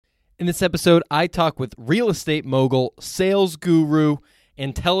In this episode, I talk with real estate mogul, sales guru,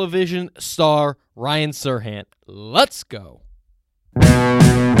 and television star Ryan Serhant. Let's go.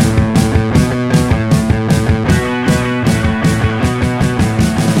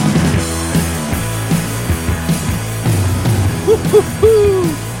 Woo-hoo-hoo!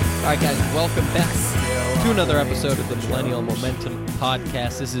 All right, guys, welcome back to another episode of the Millennial Momentum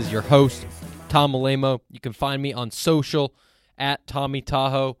Podcast. This is your host, Tom Malemo. You can find me on social at Tommy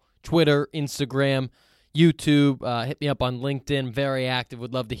Tahoe. Twitter, Instagram, YouTube. Hit me up on LinkedIn. Very active.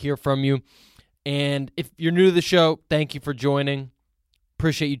 Would love to hear from you. And if you're new to the show, thank you for joining.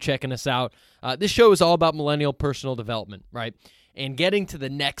 Appreciate you checking us out. This show is all about millennial personal development, right? And getting to the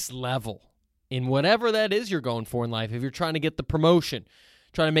next level in whatever that is you're going for in life. If you're trying to get the promotion,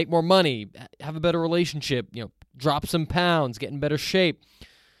 trying to make more money, have a better relationship, drop some pounds, get in better shape.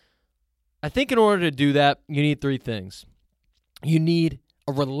 I think in order to do that, you need three things. You need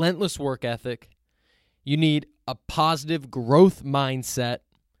a relentless work ethic, you need a positive growth mindset,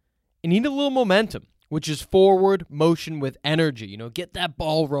 and you need a little momentum, which is forward motion with energy. Get that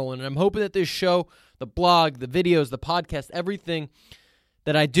ball rolling. And I'm hoping that this show, the blog, the videos, the podcast, everything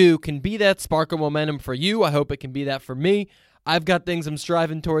that I do can be that spark of momentum for you. I hope it can be that for me. I've got things I'm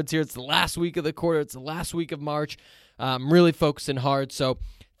striving towards here. It's the last week of the quarter. It's the last week of March. I'm really focusing hard. So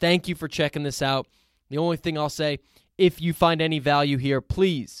thank you for checking this out. The only thing I'll say, if you find any value here,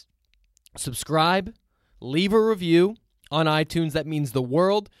 please subscribe, leave a review on iTunes. That means the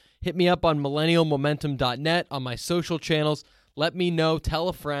world. Hit me up on millennialmomentum.net on my social channels. Let me know. Tell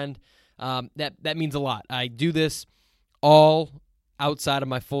a friend. That means a lot. I do this all outside of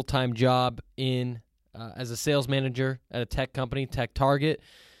my full-time job as a sales manager at a tech company, Tech Target.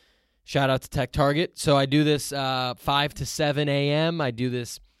 Shout out to Tech Target. So I do this 5 to 7 a.m. I do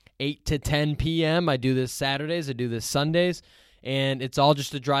this 8 to 10 p.m. I do this Saturdays. I do this Sundays. And it's all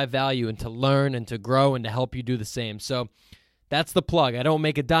just to drive value and to learn and to grow and to help you do the same. So that's the plug. I don't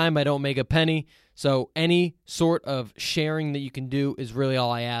make a dime. I don't make a penny. So any sort of sharing that you can do is really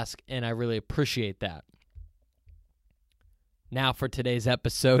all I ask, and I really appreciate that. Now for today's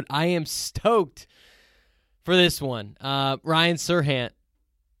episode, I am stoked for this one. Ryan Serhant,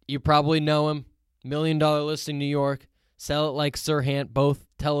 you probably know him. $1 Million Listing New York. Sell It Like Serhant, both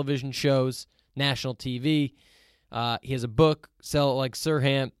television shows, national TV. He has a book, Sell It Like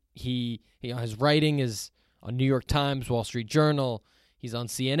Serhant. His writing is on New York Times, Wall Street Journal. He's on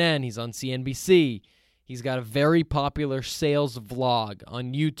CNN. He's on CNBC. He's got a very popular sales vlog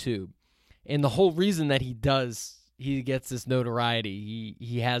on YouTube. And the whole reason that he gets this notoriety,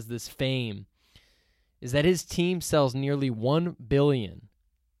 he has this fame, is that his team sells nearly $1 billion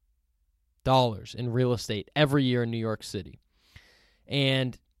in real estate every year in New York City.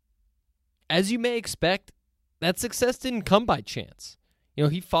 And as you may expect, that success didn't come by chance.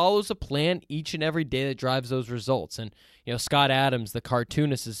 He follows a plan each and every day that drives those results. And, Scott Adams, the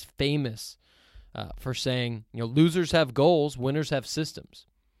cartoonist, is famous for saying, losers have goals, winners have systems.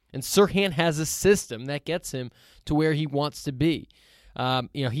 And Serhant has a system that gets him to where he wants to be.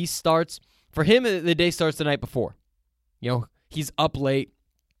 He starts, for him, the day starts the night before. He's up late,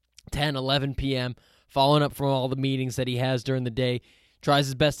 10, 11 p.m., following up from all the meetings that he has during the day, tries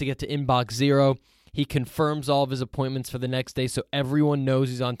his best to get to inbox zero. He confirms all of his appointments for the next day so everyone knows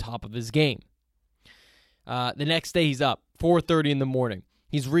he's on top of his game. The next day he's up, 4:30 in the morning.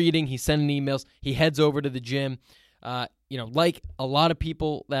 He's reading, he's sending emails, he heads over to the gym. Like a lot of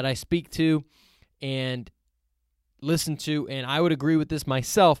people that I speak to and listen to, and I would agree with this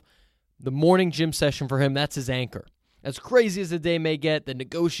myself, the morning gym session for him, that's his anchor. As crazy as the day may get, the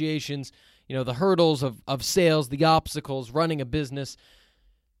negotiations, the hurdles of sales, the obstacles, running a business,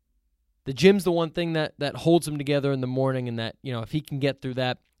 the gym's the one thing that holds him together in the morning, and that, if he can get through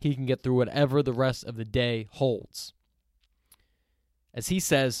that, he can get through whatever the rest of the day holds. As he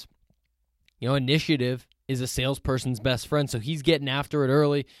says, initiative is a salesperson's best friend, so he's getting after it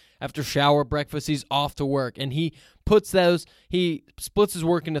early. After shower, breakfast, he's off to work, and he splits his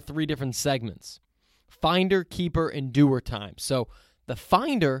work into 3 different segments: finder, keeper, and doer time. So the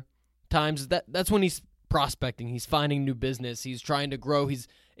finder times, that's when he's prospecting, he's finding new business, he's trying to grow, he's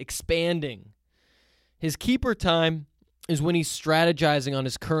expanding. His keeper time is when he's strategizing on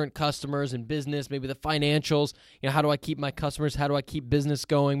his current customers and business, maybe the financials, how do I keep my customers, how do I keep business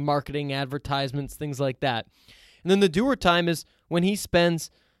going, marketing, advertisements, things like that. And then the doer time is when he spends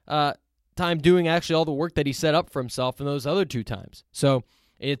time doing actually all the work that he set up for himself in those other 2 times. So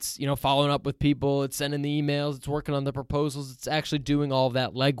it's, following up with people, it's sending the emails, it's working on the proposals, it's actually doing all of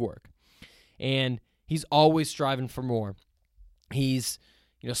that legwork. And he's always striving for more. He's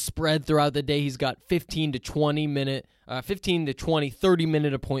spread throughout the day. He's got 15 to 20,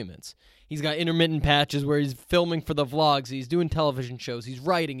 30-minute appointments. He's got intermittent patches where he's filming for the vlogs. He's doing television shows. He's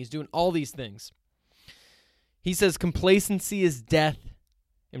writing. He's doing all these things. He says complacency is death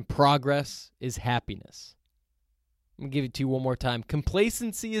and progress is happiness. I'm going to give it to you one more time.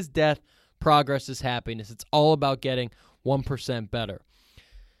 Complacency is death. Progress is happiness. It's all about getting 1% better.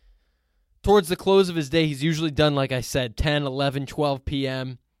 Towards the close of his day, he's usually done, like I said, 10, 11, 12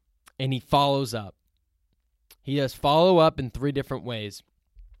 p.m., and he follows up. He does follow up in 3 different ways.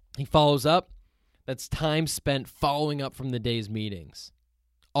 He follows up. That's time spent following up from the day's meetings.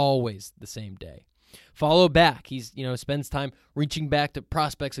 Always the same day. Follow back. He's, spends time reaching back to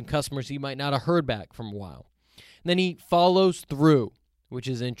prospects and customers he might not have heard back from a while. And then he follows through, which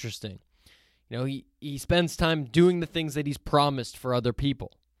is interesting. He spends time doing the things that he's promised for other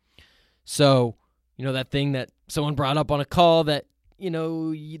people. So, that thing that someone brought up on a call that,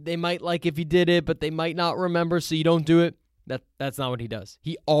 they might like if you did it, but they might not remember, so you don't do it. That's not what he does.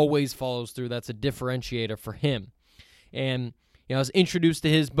 He always follows through. That's a differentiator for him. And, I was introduced to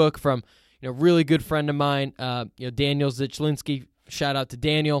his book from, a really good friend of mine, Daniel Zichlinski. Shout out to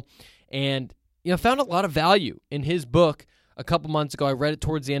Daniel. And, found a lot of value in his book a couple months ago. I read it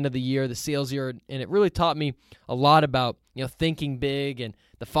towards the end of the year, the sales year, and it really taught me a lot about, thinking big and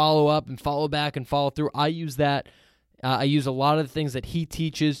the follow-up and follow back and follow through. I use that. I use a lot of the things that he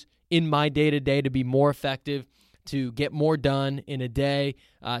teaches in my day-to-day to be more effective, to get more done in a day,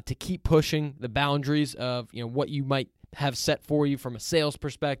 to keep pushing the boundaries of what you might have set for you from a sales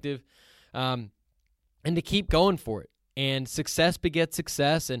perspective, and to keep going for it. And success begets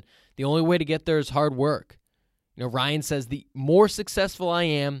success, and the only way to get there is hard work. Ryan says the more successful I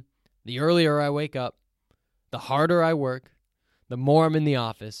am, the earlier I wake up, the harder I work, the more I'm in the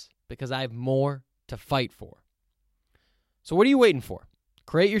office, because I have more to fight for. So what are you waiting for?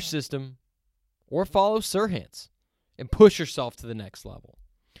 Create your system or follow Serhant's and push yourself to the next level.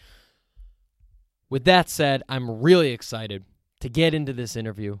 With that said, I'm really excited to get into this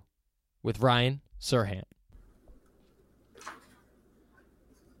interview with Ryan Serhant.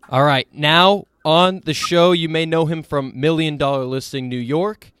 All right, now on the show, you may know him from Million Dollar Listing New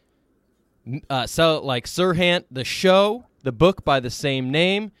York, Sell It Like Serhant, the show, the book by the same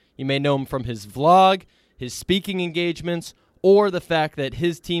name. You may know him from his vlog, his speaking engagements, or the fact that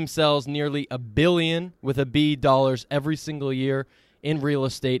his team sells nearly $1 billion with a B dollars every single year in real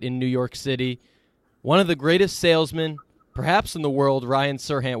estate in New York City. One of the greatest salesmen, perhaps in the world, Ryan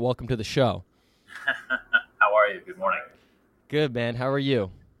Serhant. Welcome to the show. How are you? Good morning. Good, man. How are you?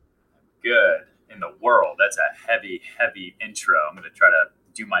 Good. In the world. That's a heavy, heavy intro. I'm going to try to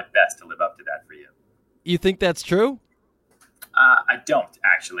do my best to live up to that for you. You think that's true? I don't,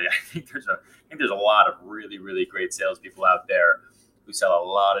 actually. I think there's a lot of really, really great salespeople out there who sell a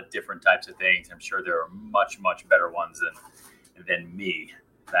lot of different types of things. I'm sure there are much, much better ones than me.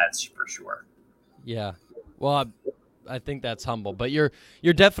 That's for sure. Yeah. Well, I think that's humble, but you're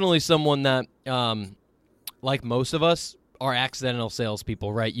definitely someone that, like most of us, are accidental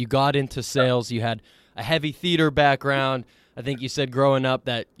salespeople, right? You got into sales. You had a heavy theater background. I think you said growing up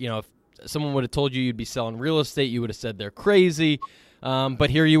that, if someone would have told you you'd be selling real estate, you would have said they're crazy. But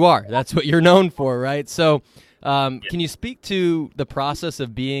here you are. That's what you're known for, right? So can you speak to the process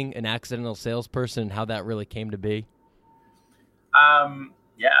of being an accidental salesperson and how that really came to be?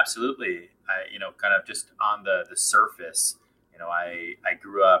 Yeah, absolutely. Kind of just on the surface, I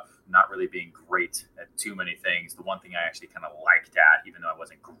grew up not really being great at too many things. The one thing I actually kind of liked at, even though I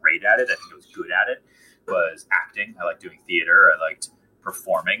wasn't great at it, I think I was good at it, was acting. I liked doing theater. I liked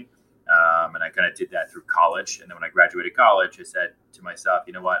performing. And I kind of did that through college. And then when I graduated college, I said to myself,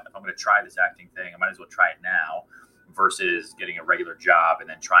 you know what, if I'm going to try this acting thing, I might as well try it now versus getting a regular job and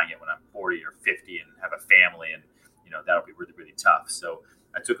then trying it when I'm 40 or 50 and have a family. And, that'll be really, really tough. So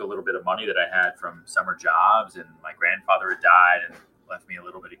I took a little bit of money that I had from summer jobs, and my grandfather had died and left me a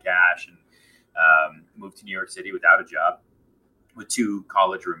little bit of cash, and moved to New York City without a job with 2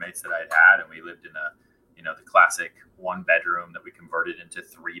 college roommates that I had. And we lived in the classic 1-bedroom that we converted into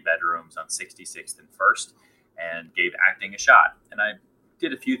 3 bedrooms on 66th and 1st, and gave acting a shot. And I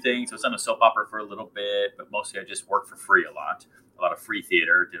did a few things. I was on a soap opera for a little bit, but mostly I just worked for free a lot of free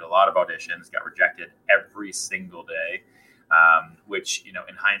theater, did a lot of auditions, got rejected every single day, which,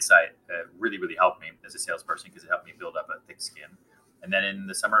 in hindsight, really, really helped me as a salesperson because it helped me build up a thick skin. And then in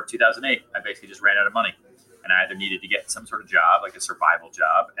the summer of 2008, I basically just ran out of money. And I either needed to get some sort of job, like a survival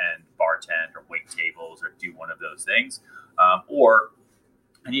job, and bartend or wait tables or do one of those things, or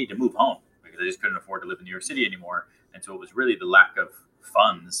I needed to move home because I just couldn't afford to live in New York City anymore. And so it was really the lack of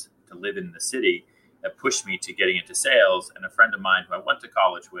funds to live in the city that pushed me to getting into sales. And a friend of mine who I went to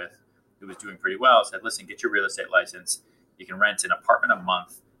college with, who was doing pretty well, said, listen, get your real estate license. You can rent an apartment a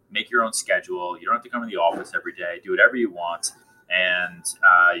month, make your own schedule. You don't have to come to the office every day. Do whatever you want. And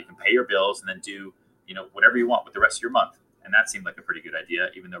you can pay your bills and then do, whatever you want with the rest of your month. And that seemed like a pretty good idea,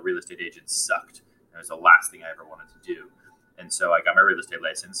 even though real estate agents sucked. It was the last thing I ever wanted to do. And so I got my real estate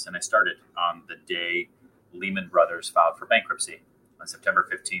license and I started on the day Lehman Brothers filed for bankruptcy on September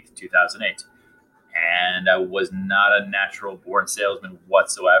 15th, 2008. And I was not a natural born salesman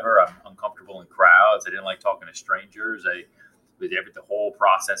whatsoever. I'm uncomfortable in crowds. I didn't like talking to strangers. The whole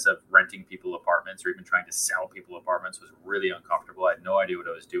process of renting people apartments or even trying to sell people apartments was really uncomfortable. I had no idea what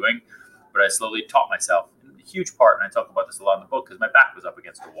I was doing, but I slowly taught myself. In a huge part, and I talk about this a lot in the book, because my back was up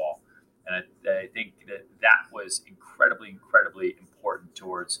against a wall. And I think that was incredibly, incredibly important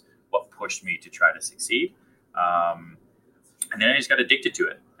towards what pushed me to try to succeed. And then I just got addicted to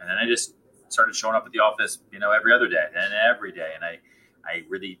it. And then I just started showing up at the office, every other day and every day. And I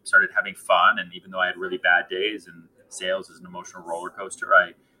really started having fun. And even though I had really bad days, and sales is an emotional roller coaster,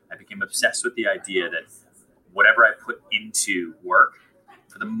 I became obsessed with the idea that whatever I put into work,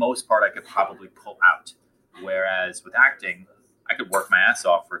 for the most part, I could probably pull out. Whereas with acting, I could work my ass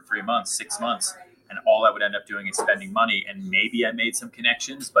off for 3 months, 6 months, and all I would end up doing is spending money. And maybe I made some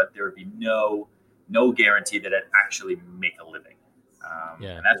connections, but there would be no guarantee that I'd actually make a living.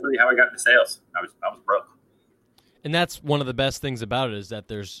 And that's really how I got into sales. I was broke. And that's one of the best things about it, is that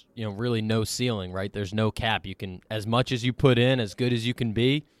there's really no ceiling, right? There's no cap. You can, as much as you put in, as good as you can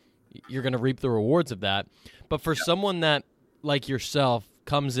be, you're going to reap the rewards of that. But for someone that, like yourself,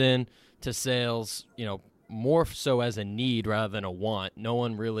 comes in to sales, more so as a need rather than a want.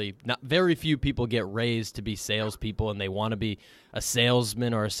 Very few people get raised to be salespeople, and they want to be a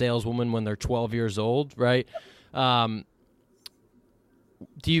salesman or a saleswoman when they're 12 years old, right? Do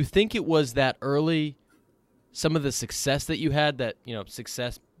you think it was that early, some of the success that you had, that,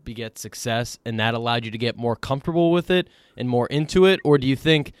 success begets success, and that allowed you to get more comfortable with it and more into it? Or do you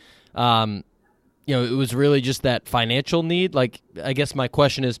think, it was really just that financial need? Like, I guess my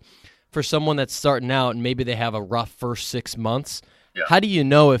question is, for someone that's starting out and maybe they have a rough first 6 months, how do you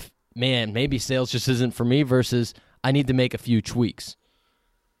know if, maybe sales just isn't for me versus I need to make a few tweaks?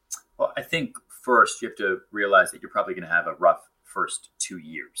 Well, I think first you have to realize that you're probably going to have a rough first 2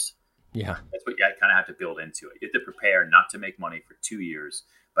 years. Yeah. That's what you kind of have to build into it. You have to prepare not to make money for 2 years,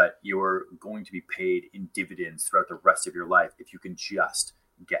 but you're going to be paid in dividends throughout the rest of your life if you can just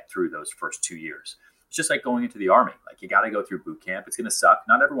get through those first 2 years. It's just like going into the Army. Like, you got to go through boot camp. It's going to suck.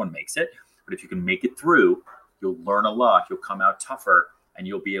 Not everyone makes it, but if you can make it through, you'll learn a lot. You'll come out tougher, and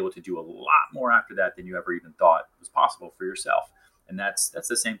you'll be able to do a lot more after that than you ever even thought was possible for yourself. And that's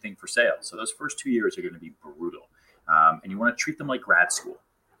the same thing for sales. So those first 2 years are going to be brutal. And you want to treat them like grad school.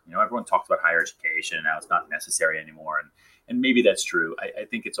 Everyone talks about higher education and how it's not necessary anymore. And maybe that's true. I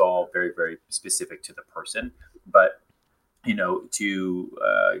think it's all very, very specific to the person. But,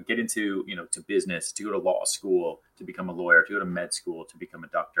 to get into, to business, to go to law school, to become a lawyer, to go to med school, to become a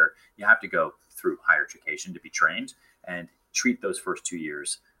doctor, you have to go through higher education to be trained, and treat those first 2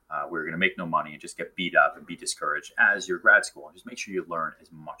 years where you're going to make no money and just get beat up and be discouraged as your grad school. And just make sure you learn as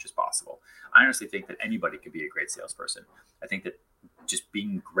much as possible. I honestly think that anybody could be a great salesperson. I think that just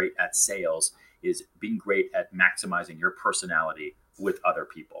being great at sales is being great at maximizing your personality with other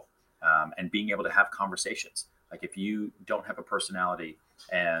people, and being able to have conversations. Like, if you don't have a personality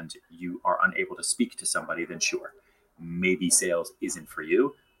and you are unable to speak to somebody, then sure, maybe sales isn't for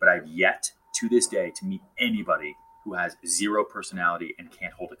you. But I've yet to this day to meet anybody who has zero personality and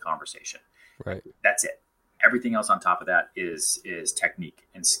can't hold a conversation. Right. That's it. Everything else on top of that is technique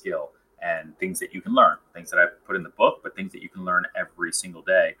and skill and things that you can learn, things that I put in the book, but things that you can learn every single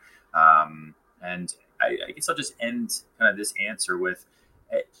day. And I guess I'll just end kind of this answer with,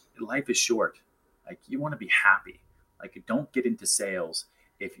 life is short. Like, you want to be happy. Like, don't get into sales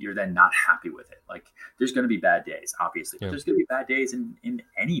if you're then not happy with it. Like, there's going to be bad days, obviously, but there's going to be bad days in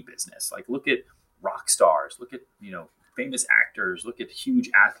any business. Like, look at rock stars, look at, famous actors, look at huge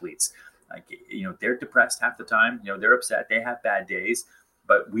athletes. Like, they're depressed half the time. They're upset. They have bad days,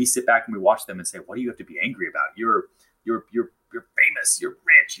 but we sit back and we watch them and say, what do you have to be angry about? You're famous, you're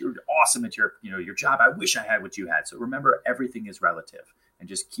rich, you're awesome at your job. I wish I had what you had. So remember, everything is relative, and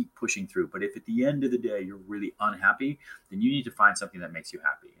just keep pushing through. But if at the end of the day you're really unhappy, then you need to find something that makes you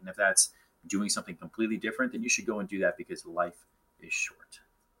happy. And if that's doing something completely different, then you should go and do that, because life is short.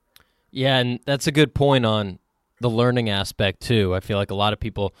 Yeah, and that's a good point on the learning aspect too. I feel like a lot of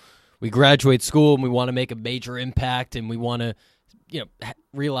people, we graduate school and we want to make a major impact, and we want to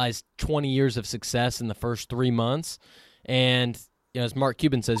realize 20 years of success in the first 3 months. And as Mark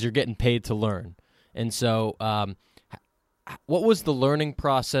Cuban says, you're getting paid to learn. And so, what was the learning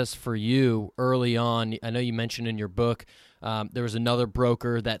process for you early on? I know you mentioned in your book there was another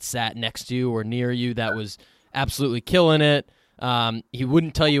broker that sat next to you or near you that was absolutely killing it. He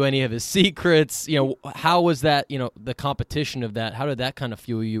wouldn't tell you any of his secrets. How was that, the competition of that? How did that kind of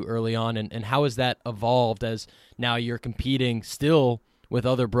fuel you early on? And how has that evolved as now you're competing still with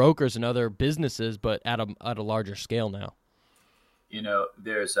other brokers and other businesses, but at a larger scale now?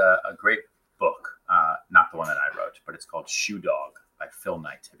 There's a great book, not the one that I wrote, but it's called Shoe Dog by Phil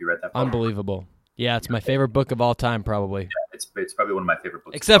Knight. Have you read that book? Unbelievable. Yeah, it's my favorite book of all time, probably. Yeah, it's probably one of my favorite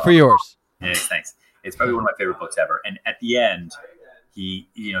books. Except for yours. Yeah, thanks. It's probably one of my favorite books ever. And at the end, he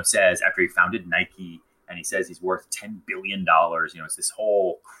says, after he founded Nike, and he says he's worth $10 billion, it's this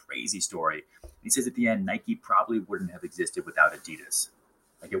whole crazy story. And he says at the end, Nike probably wouldn't have existed without Adidas.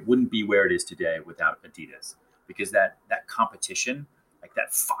 Like, it wouldn't be where it is today without Adidas, because that competition, like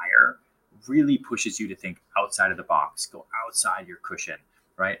that fire, really pushes you to think outside of the box, go outside your cushion,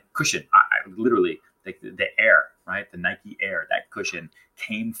 right? Cushion, I literally, the air, right? The Nike Air, that cushion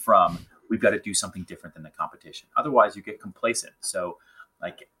came from, we've got to do something different than the competition. Otherwise, you get complacent. So,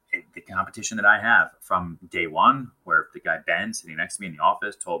 like, the competition that I have from day one, where the guy Ben sitting next to me in the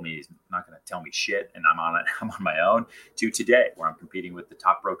office told me he's not going to tell me shit, and I'm on my own, to today, where I'm competing with the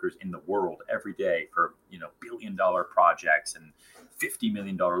top brokers in the world every day for billion-dollar projects and $50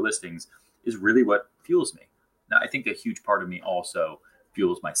 million listings, is really what fuels me. Now, I think a huge part of me also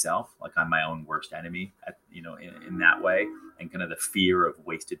fuels myself. Like, I'm my own worst enemy in that way, and kind of the fear of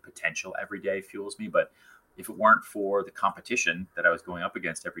wasted potential every day fuels me. But if it weren't for the competition that I was going up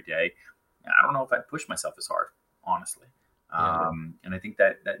against every day, I don't know if I'd push myself as hard, honestly. Yeah. And I think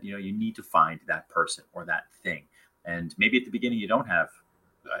that you need to find that person or that thing. And maybe at the beginning you don't have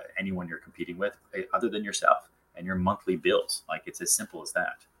anyone you're competing with other than yourself and your monthly bills. Like, it's as simple as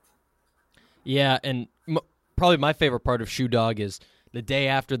that. Yeah, and probably my favorite part of Shoe Dog is the day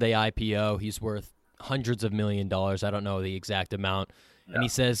after they IPO, he's worth hundreds of $1 million. I don't know the exact amount. Yeah. And he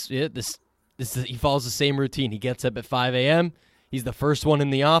says, he follows the same routine. He gets up at 5 a.m. He's the first one in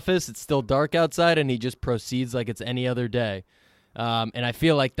the office. It's still dark outside, and he just proceeds like it's any other day. And I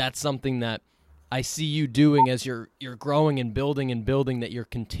feel like that's something that I see you doing as you're growing and building, that you're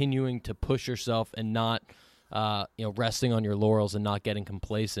continuing to push yourself and not resting on your laurels and not getting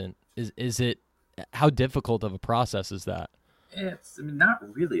complacent. Is it, how difficult of a process is that?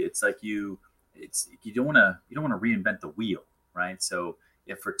 Not really. It's like you don't want to reinvent the wheel, right? So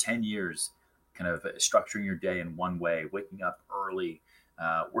if for 10 years, kind of structuring your day in one way, waking up early,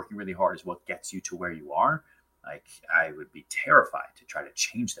 working really hard is what gets you to where you are, like, I would be terrified to try to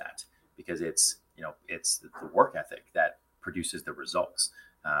change that, because it's the work ethic that produces the results,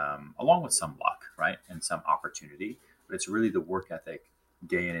 along with some luck, right? And some opportunity, but it's really the work ethic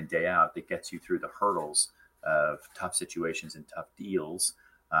day in and day out that gets you through the hurdles of tough situations and tough deals,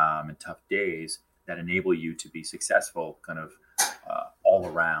 and tough days that enable you to be successful kind of all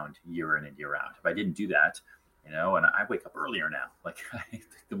around, year in and year out. If I didn't do that, and I wake up earlier now, like,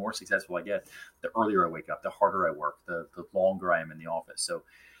 the more successful I get, the earlier I wake up, the harder I work, the longer I am in the office. So,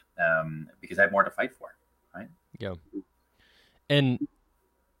 because I have more to fight for, right? Yeah. And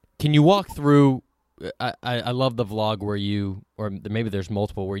can you walk through, I love the vlog where you, or maybe there's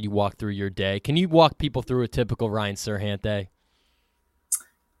multiple, where you walk through your day. Can you walk people through a typical Ryan Serhant day?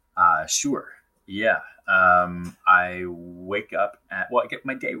 Sure. Yeah. I wake up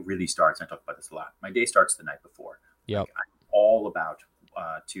my day really starts, I talk about this a lot. My day starts the night before. Yep. Like, I'm all about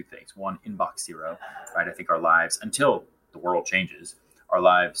two things. One, inbox zero, right? I think our lives, until the world changes, our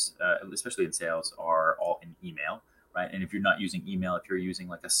lives, especially in sales, are all in email, right? And if you're not using email, if you're using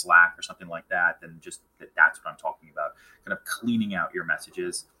like a Slack or something like that, then just that's what I'm talking about. Kind of cleaning out your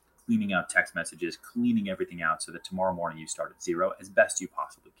messages, cleaning out text messages, cleaning everything out so that tomorrow morning you start at zero as best you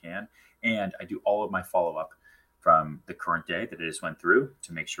possibly can. And I do all of my follow-up from the current day that I just went through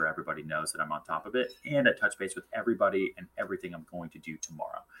to make sure everybody knows that I'm on top of it. And I touch base with everybody and everything I'm going to do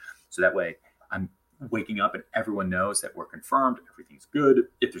tomorrow. So that way I'm waking up and everyone knows that we're confirmed, everything's good.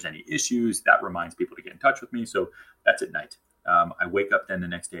 If there's any issues, that reminds people to get in touch with me. So that's at night. I wake up then the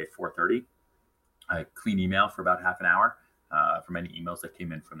next day at 4:30. I clean email for about half an hour from any emails that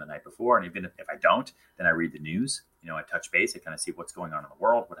came in from the night before. And even if I don't, then I read the news. I touch base. I kind of see what's going on in the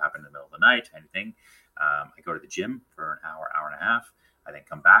world, what happened in the middle of the night, anything. I go to the gym for an hour and a half. I then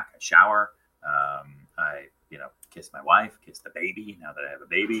come back, I shower. I, kiss my wife, kiss the baby now that I have a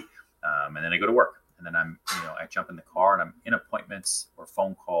baby. And then I go to work. And then I jump in the car and I'm in appointments or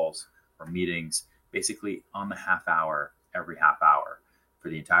phone calls or meetings, basically on the every half hour for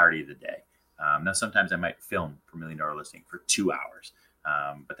the entirety of the day. Now, sometimes I might film for $1 Million Listing for 2 hours,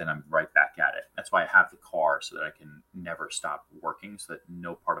 But then I'm right back at it. That's why I have the car, so that I can never stop working, so that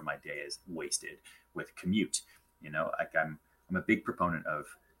no part of my day is wasted with commute. Like I'm a big proponent of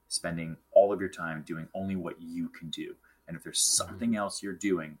spending all of your time doing only what you can do. And if there's something else you're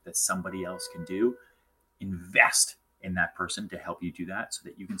doing that somebody else can do, invest in that person to help you do that, so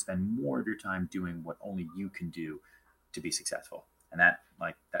that you can spend more of your time doing what only you can do to be successful. And that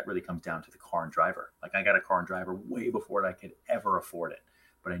really comes down to the car and driver. Like, I got a car and driver way before I could ever afford it,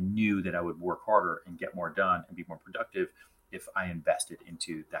 but I knew that I would work harder and get more done and be more productive if I invested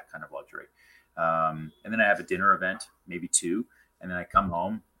into that kind of luxury. And then I have a dinner event, maybe two, and then I come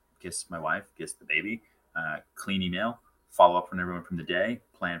home, kiss my wife, kiss the baby, clean email, follow up from everyone from the day,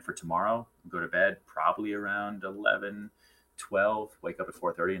 plan for tomorrow, go to bed probably around 11, 12, wake up at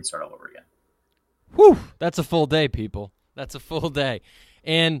 4:30 and start all over again. Whew, that's a full day, people. That's a full day.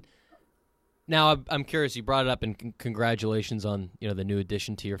 And now I'm curious, you brought it up, and congratulations on, the new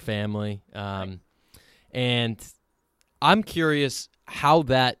addition to your family. And I'm curious how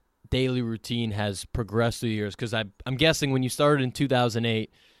that daily routine has progressed through the years, because I'm guessing when you started in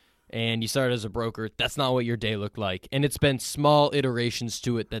 2008 and you started as a broker, that's not what your day looked like. And it's been small iterations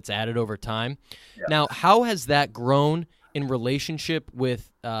to it that's added over time. Yeah. Now, how has that grown in relationship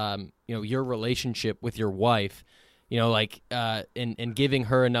with, your relationship with your wife, and giving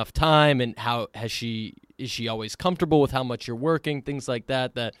her enough time, and how is she always comfortable with how much you're working, things like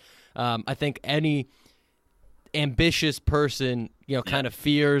that, I think any ambitious person, kind of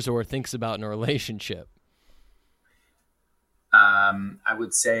fears or thinks about in a relationship? I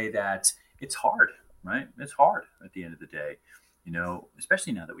would say that it's hard, right? It's hard at the end of the day,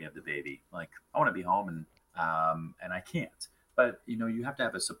 especially now that we have the baby. Like, I want to be home and I can't. But, you have to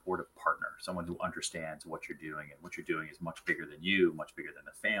have a supportive partner, someone who understands what you're doing, and what you're doing is much bigger than you, much bigger than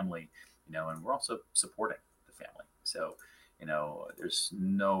the family, and we're also supporting the family. So, there's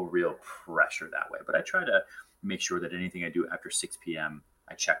no real pressure that way. But I try to make sure that anything I do after 6 p.m.,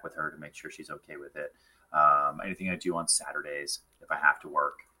 I check with her to make sure she's okay with it. Anything I do on Saturdays, if I have to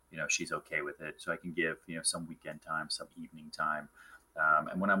work, she's okay with it. So I can give, some weekend time, some evening time.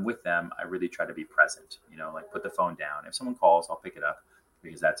 And when I'm with them, I really try to be present, like put the phone down. If someone calls, I'll pick it up,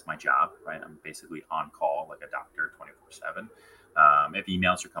 because that's my job, right? I'm basically on call like a doctor 24/7. If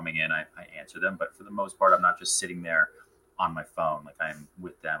emails are coming in, I answer them. But for the most part, I'm not just sitting there on my phone. Like, I'm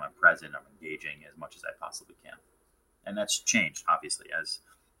with them, I'm present, I'm engaging as much as I possibly can. And that's changed, obviously, as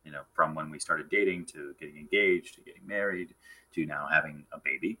from when we started dating to getting engaged to getting married to now having a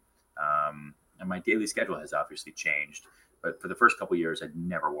baby. And my daily schedule has obviously changed. But for the first couple of years, I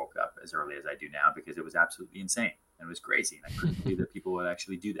never woke up as early as I do now, because it was absolutely insane. And it was crazy. And I couldn't believe that people would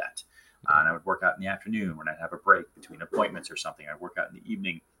actually do that. And I would work out in the afternoon when I'd have a break between appointments or something. I'd work out in the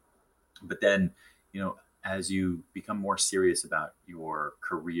evening. But then, as you become more serious about your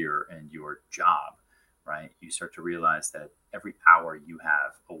career and your job, right, you start to realize that every hour you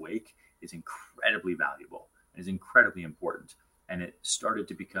have awake is incredibly valuable and is incredibly important. And it started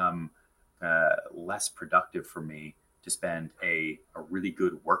to become less productive for me to spend a really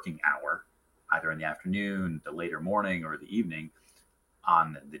good working hour, either in the afternoon, the later morning, or the evening,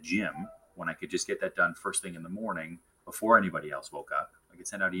 on the gym, when I could just get that done first thing in the morning before anybody else woke up. I could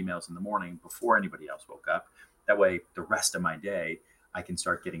send out emails in the morning before anybody else woke up. That way, the rest of my day, I can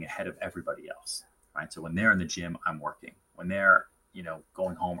start getting ahead of everybody else, right? So when they're in the gym, I'm working. When they're,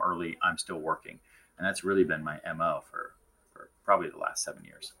 going home early, I'm still working. And that's really been my MO for probably the last 7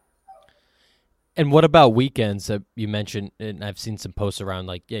 years. And what about weekends that you mentioned? And I've seen some posts around,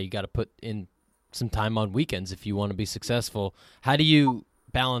 like, you got to put in some time on weekends if you want to be successful. How do you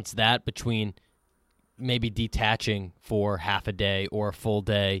balance that between maybe detaching for half a day or a full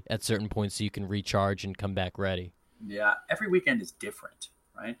day at certain points so you can recharge and come back ready? Yeah, every weekend is different,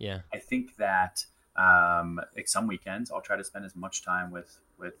 right? Yeah. I think that like some weekends I'll try to spend as much time with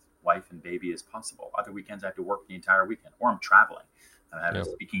wife and baby as possible. Other weekends I have to work the entire weekend, or I'm traveling. I have a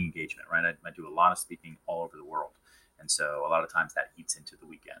speaking engagement, right? I do a lot of speaking all over the world. And so a lot of times that eats into the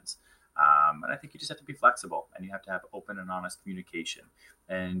weekends. And I think you just have to be flexible, and you have to have open and honest communication.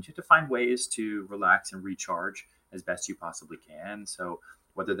 And you have to find ways to relax and recharge as best you possibly can. So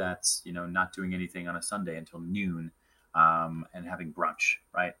whether that's, not doing anything on a Sunday until noon, and having brunch,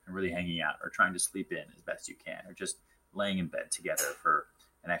 right? And really hanging out, or trying to sleep in as best you can, or just laying in bed together for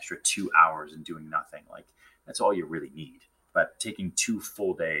an extra 2 hours and doing nothing. Like, that's all you really need. But taking 2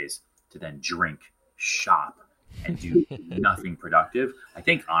 full days to then drink, shop, and do nothing productive, I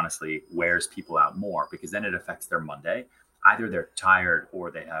think honestly wears people out more, because then it affects their Monday. Either they're tired,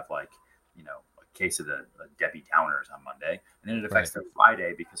 or they have a case of the Debbie Downers on Monday. And then it affects their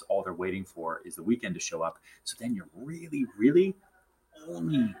Friday, because all they're waiting for is the weekend to show up. So then you're really, really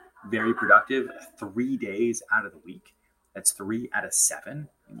only very productive 3 days out of the week. That's 3 out of 7.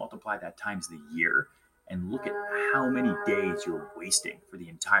 You multiply that times the year and look at how many days you're wasting for the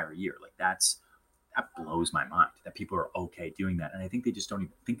entire year. Like that blows my mind that people are okay doing that. And I think they just don't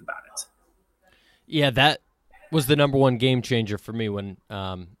even think about it. Yeah, that was the number one game changer for me when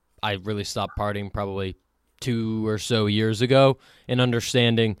I really stopped partying probably 2 or so years ago, and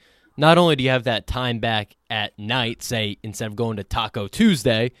understanding not only do you have that time back at night, say instead of going to Taco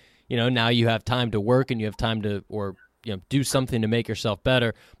Tuesday, now you have time to work and you have time to do something to make yourself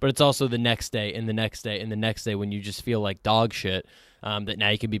better, but it's also the next day and the next day and the next day when you just feel like dog shit, that now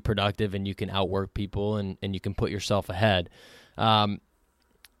you can be productive and you can outwork people and you can put yourself ahead.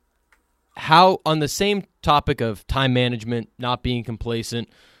 How, on the same topic of time management, not being complacent,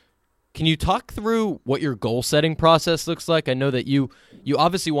 can you talk through what your goal setting process looks like? I know that you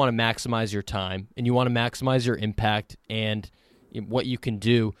obviously want to maximize your time and you want to maximize your impact and what you can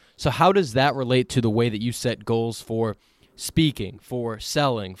do. So how does that relate to the way that you set goals for speaking, for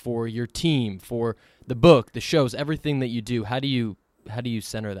selling, for your team, for the book, the shows, everything that you do? How do you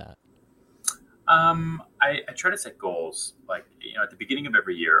center that? I try to set goals like, at the beginning of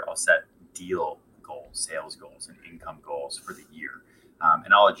every year, I'll set deal goals, sales goals, and income goals for the year.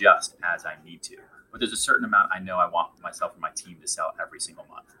 And I'll adjust as I need to. But there's a certain amount I know I want myself and my team to sell every single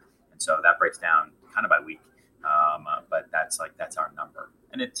month. And so that breaks down kind of by week. But that's our number.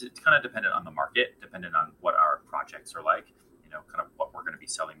 And it's kind of dependent on the market, dependent on what our projects are like, kind of what we're going to be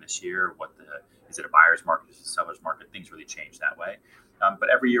selling this year, is it a buyer's market, is it a seller's market? Things really change that way. But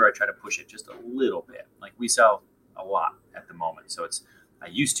every year I try to push it just a little bit. Like we sell a lot at the moment. So I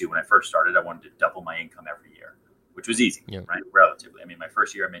used to, when I first started, I wanted to double my income every year, which was easy, right? Relatively. I mean, my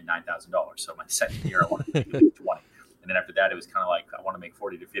first year I made $9,000. So my second year I wanted to make 20. And then after that, it was kind of like, I want to make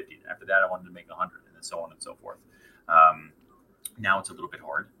 40 to 50. And after that, I wanted to make 100, and then so on and so forth. Now it's a little bit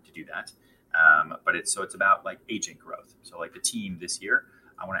hard to do that. But it's about like agent growth. So like the team this year,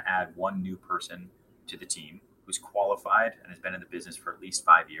 I want to add one new person to the team who's qualified and has been in the business for at least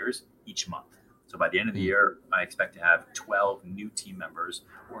 5 years each month. So by the end of the year, I expect to have 12 new team members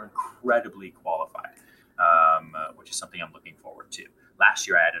who are incredibly qualified, which is something I'm looking forward to. Last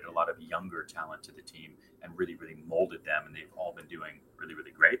year, I added a lot of younger talent to the team and really, really molded them, and they've all been doing really,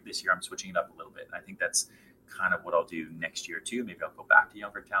 really great. This year, I'm switching it up a little bit. And I think that's kind of what I'll do next year, too. Maybe I'll go back to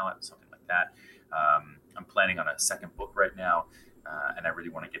younger talent, something like that. I'm planning on a second book right now, and I really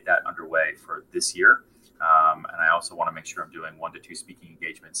want to get that underway for this year. And I also want to make sure I'm doing 1 to 2 speaking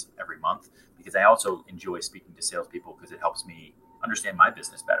engagements every month, because I also enjoy speaking to salespeople because it helps me understand my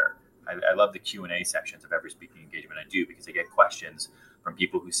business better. I love the Q&A sections of every speaking engagement I do, because I get questions from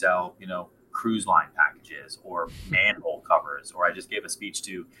people who sell, cruise line packages or manhole covers, or I just gave a speech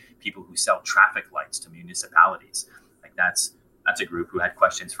to people who sell traffic lights to municipalities. Like that's a group who had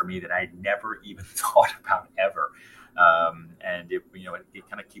questions for me that I had never even thought about ever. And it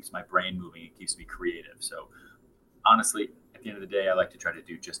kind of keeps my brain moving. It keeps me creative. So honestly, at the end of the day, I like to try to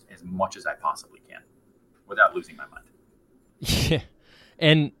do just as much as I possibly can without losing my mind. Yeah.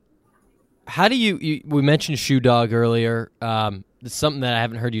 And how do we mentioned Shoe Dog earlier. It's something that I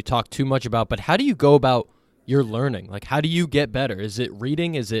haven't heard you talk too much about, but how do you go about your learning? Like, how do you get better? Is it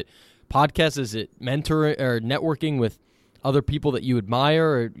reading? Is it podcasts? Is it mentoring or networking with other people that you admire?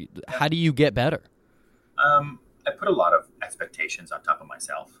 Or how do you get better? I put a lot of expectations on top of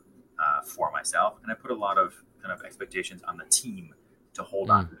myself, for myself, and I put a lot of kind of expectations on the team to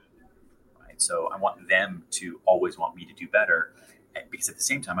hold on to me. Right? So I want them to always want me to do better, because at the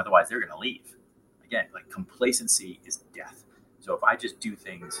same time, otherwise they're going to leave. Again, like complacency is death. So if I just do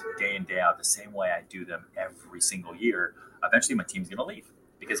things day in, day out the same way I do them every single year, eventually my team's going to leave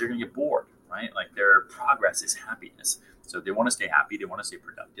because they're going to get bored, right? Like their progress is happiness. So they want to stay happy. They want to stay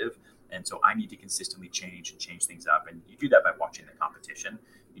productive. And so I need to consistently change things up. And you do that by watching the competition.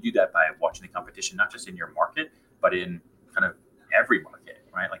 You do that by watching the competition, not just in your market, but in kind of every market,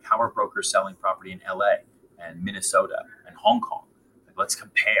 right? Like how are brokers selling property in LA and Minnesota and Hong Kong? Like, let's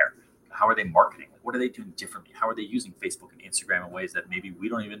compare. How are they marketing? What are they doing differently? How are they using Facebook and Instagram in ways that maybe we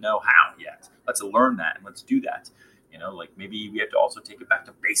don't even know how yet? Let's learn that and let's do that. Like maybe we have to also take it back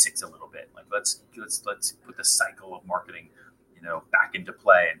to basics a little bit. Like let's put the cycle of marketing, back into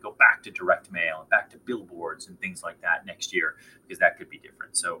play and go back to direct mail and back to billboards and things like that next year, because that could be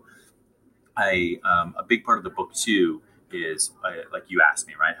different. So a big part of the book too is like you asked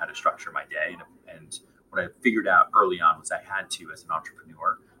me, right? How to structure my day. And what I figured out early on was I had to, as an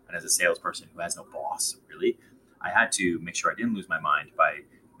entrepreneur, and as a salesperson who has no boss, really, I had to make sure I didn't lose my mind by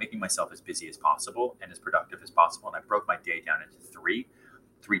making myself as busy as possible and as productive as possible. And I broke my day down into three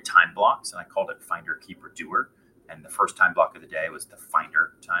time blocks, and I called it Finder, Keeper, Doer. And the first time block of the day was the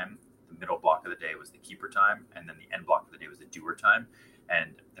finder time. The middle block of the day was the keeper time. And then the end block of the day was the doer time.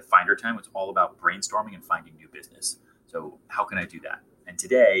 And the finder time was all about brainstorming and finding new business. So how can I do that? And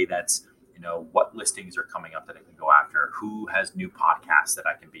today that's, what listings are coming up that I can go after? Who has new podcasts that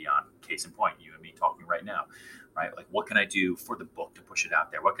I can be on? Case in point, you and me talking right now, right? Like, what can I do for the book to push it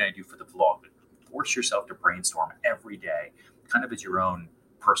out there? What can I do for the vlog? Force yourself to brainstorm every day, kind of as your own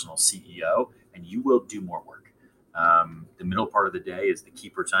personal CEO, and you will do more work. The middle part of the day is the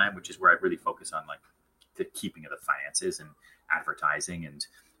keeper time, which is where I really focus on like the keeping of the finances and advertising. And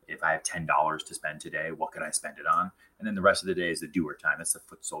if I have $10 to spend today, what can I spend it on? And then the rest of the day is the doer time. That's the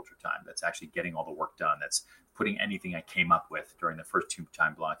foot soldier time. That's actually getting all the work done. That's putting anything I came up with during the first 2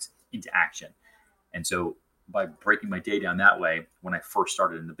 time blocks into action. And so by breaking my day down that way, when I first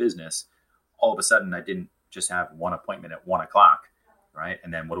started in the business, all of a sudden I didn't just have one appointment at 1 o'clock, right?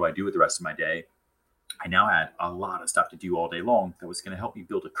 And then what do I do with the rest of my day? I now had a lot of stuff to do all day long that was going to help me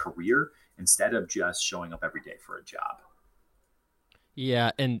build a career instead of just showing up every day for a job.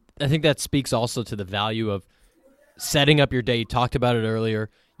 Yeah, and I think that speaks also to the value of setting up your day. You talked about it earlier.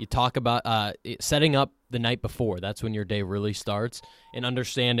 You talk about setting up the night before. That's when your day really starts, and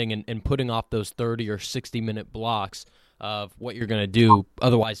understanding and putting off those 30 or 60-minute blocks of what you're going to do.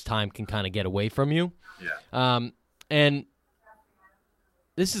 Otherwise, time can kind of get away from you. Yeah. And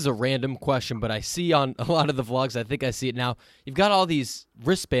this is a random question, but I see on a lot of the vlogs, I think I see it now, you've got all these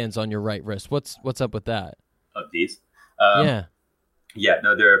wristbands on your right wrist. What's up with that? Of these? Yeah. Yeah,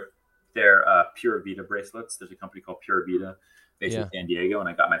 no, they're Pura Vida bracelets. There's a company called Pura Vida based in San Diego, and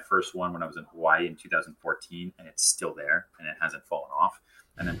I got my first one when I was in Hawaii in 2014, and it's still there, and it hasn't fallen off.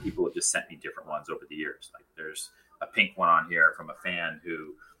 And then people have just sent me different ones over the years. Like there's a pink one on here from a fan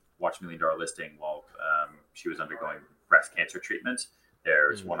who watched $1 Million Listing while she was undergoing breast cancer treatment.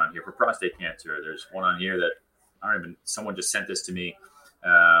 There's one on here for prostate cancer. There's one on here that someone just sent this to me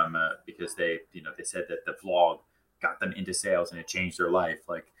because they said that the vlog got them into sales and it changed their life.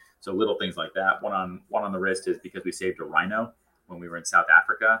 Like, so little things like that. One on the wrist is because we saved a rhino when we were in South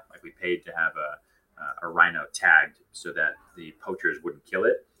Africa. Like we paid to have a rhino tagged so that the poachers wouldn't kill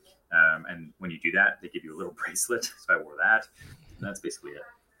it. And when you do that, they give you a little bracelet. So I wore that. And that's basically it.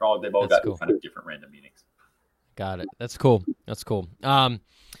 They've all got kind of different random meanings. Got it. That's cool. All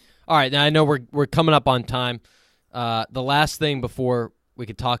right. Now I know we're coming up on time. The last thing before we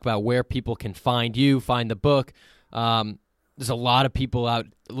could talk about where people can find you, find the book. There's a lot of people out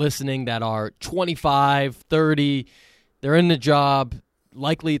listening that are 25, 30. They're in the job,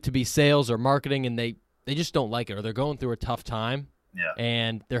 likely to be sales or marketing, and they just don't like it, or they're going through a tough time. Yeah.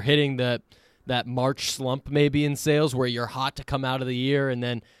 And they're hitting that March slump maybe in sales where you're hot to come out of the year, and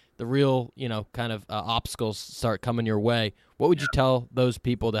then the real, kind of obstacles start coming your way. What would you tell those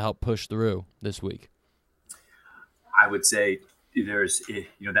people to help push through this week? I would say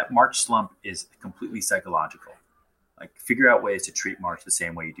that March slump is completely psychological. Like, figure out ways to treat March the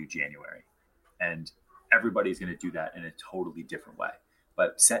same way you do January. And everybody's going to do that in a totally different way.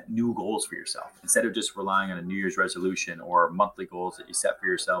 But set new goals for yourself. Instead of just relying on a New Year's resolution or monthly goals that you set for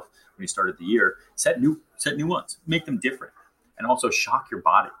yourself when you started the year, set new ones. Make them different. And also shock your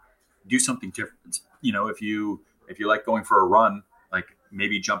body. Do something different. If you like going for a run, like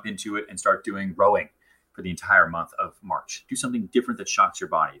maybe jump into it and start doing rowing for the entire month of March. Do something different that shocks your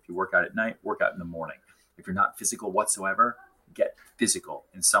body. If you work out at night, work out in the morning. If you're not physical whatsoever, get physical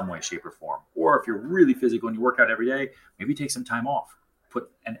in some way, shape, or form. Or if you're really physical and you work out every day, maybe take some time off. Put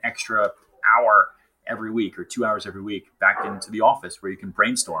an extra hour every week or 2 hours every week back into the office where you can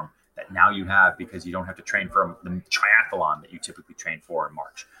brainstorm that now you have because you don't have to train for the triathlon that you typically train for in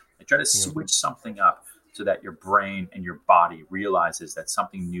March. And try to switch something up so that your brain and your body realizes that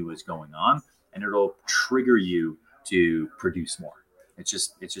something new is going on, and it'll trigger you to produce more. It's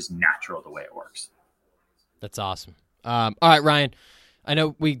just natural the way it works. That's awesome. All right, Ryan, I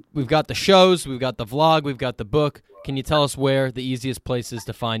know we've got the shows, we've got the vlog, we've got the book. Can you tell us where the easiest place is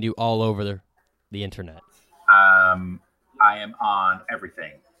to find you all over the internet? I am on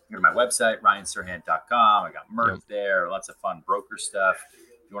everything. Go to my website, ryanserhant.com. I got merch there, lots of fun broker stuff.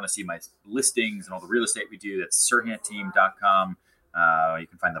 If you want to see my listings and all the real estate we do, that's serhantteam.com. You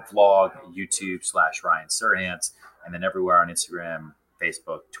can find the vlog, YouTube/Ryan Serhant, and then everywhere on Instagram,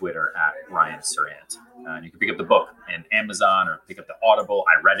 Facebook, Twitter at Ryan Serhant. And you can pick up the book in Amazon or pick up the Audible.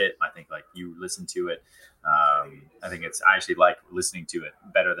 I read it. I think like you listened to it. I actually like listening to it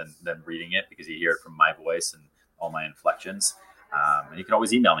better than reading it because you hear it from my voice and all my inflections. And you can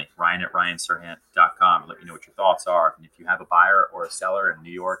always email me, ryan@ryanserhant.com. Let me know what your thoughts are. And if you have a buyer or a seller in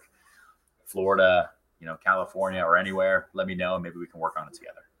New York, Florida, California or anywhere, let me know and maybe we can work on it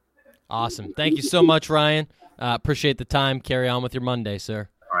together. Awesome. Thank you so much, Ryan. Appreciate the time. Carry on with your Monday, sir.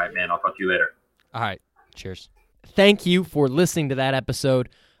 All right, man. I'll talk to you later. All right. Cheers. Thank you for listening to that episode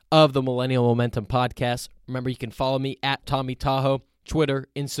of the Millennial Momentum Podcast. Remember, you can follow me at Tommy Tahoe, Twitter,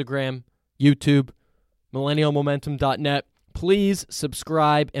 Instagram, YouTube, millennialmomentum.net. Please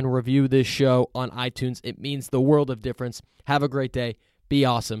subscribe and review this show on iTunes. It means the world of difference. Have a great day. Be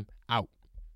awesome.